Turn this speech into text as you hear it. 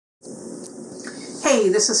Hey,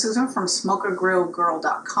 this is Susan from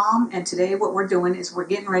SmokerGrillGirl.com, and today what we're doing is we're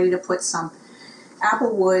getting ready to put some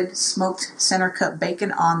applewood smoked center cut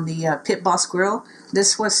bacon on the Pit Boss grill.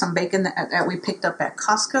 This was some bacon that we picked up at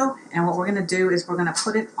Costco, and what we're going to do is we're going to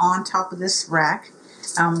put it on top of this rack.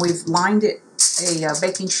 We've lined it a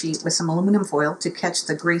baking sheet with some aluminum foil to catch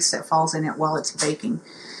the grease that falls in it while it's baking,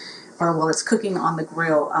 or while it's cooking on the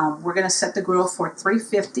grill. We're going to set the grill for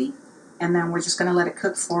 350, and then we're just going to let it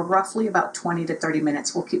cook for roughly about 20 to 30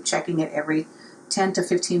 minutes. We'll keep checking it every 10 to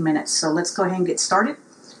 15 minutes. So let's go ahead and get started.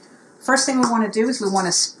 First thing we want to do is we want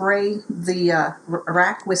to spray the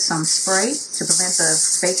rack with some spray to prevent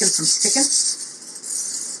the bacon from sticking.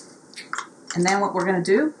 And then what we're going to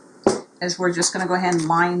do is we're just going to go ahead and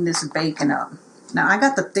line this bacon up. Now I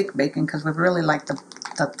got the thick bacon because we really like the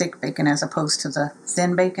thick bacon as opposed to the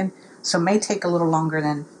thin bacon. So it may take a little longer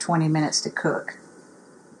than 20 minutes to cook.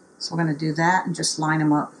 So we're going to do that and just line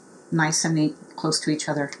them up nice and neat, close to each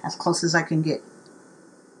other, as close as I can get.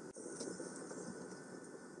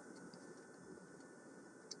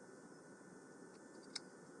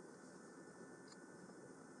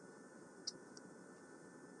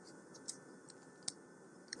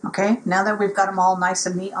 Okay, now that we've got them all nice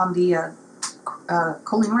and neat on the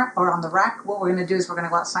cooling rack, or on the rack, what we're going to do is we're going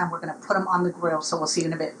to go outside and we're going to put them on the grill. So we'll see you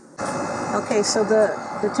in a bit. Okay, so the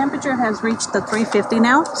temperature has reached the 350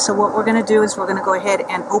 now. So what we're going to do is we're going to go ahead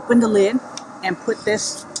and open the lid and put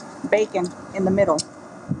this bacon in the middle.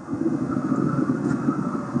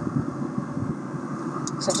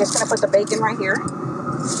 So just going to put the bacon right here.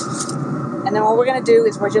 And then what we're going to do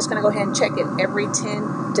is we're just going to go ahead and check it every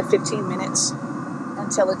 10 to 15 minutes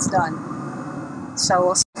until it's done.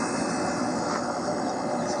 So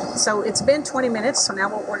it's been 20 minutes, so now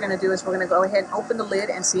what we're going to do is we're going to go ahead and open the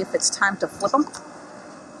lid and see if it's time to flip them.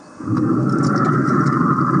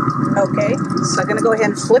 Okay, so I'm going to go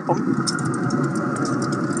ahead and flip them.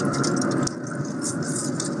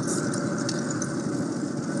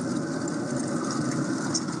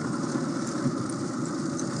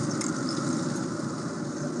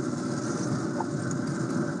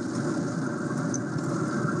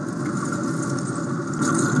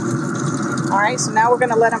 Alright, so now we're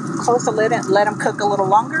going to close the lid and let them cook a little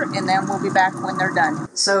longer, and then we'll be back when they're done.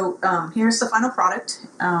 So here's the final product.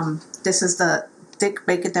 This is the thick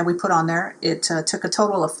bacon that we put on there. It took a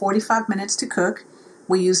total of 45 minutes to cook.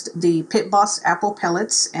 We used the Pit Boss apple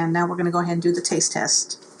pellets, and now we're going to go ahead and do the taste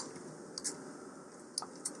test.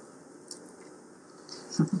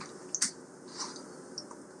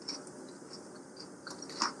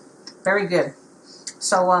 Very good.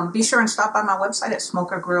 So be sure and stop by my website at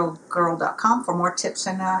SmokerGrillGirl.com for more tips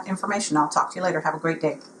and information. I'll talk to you later. Have a great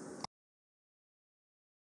day.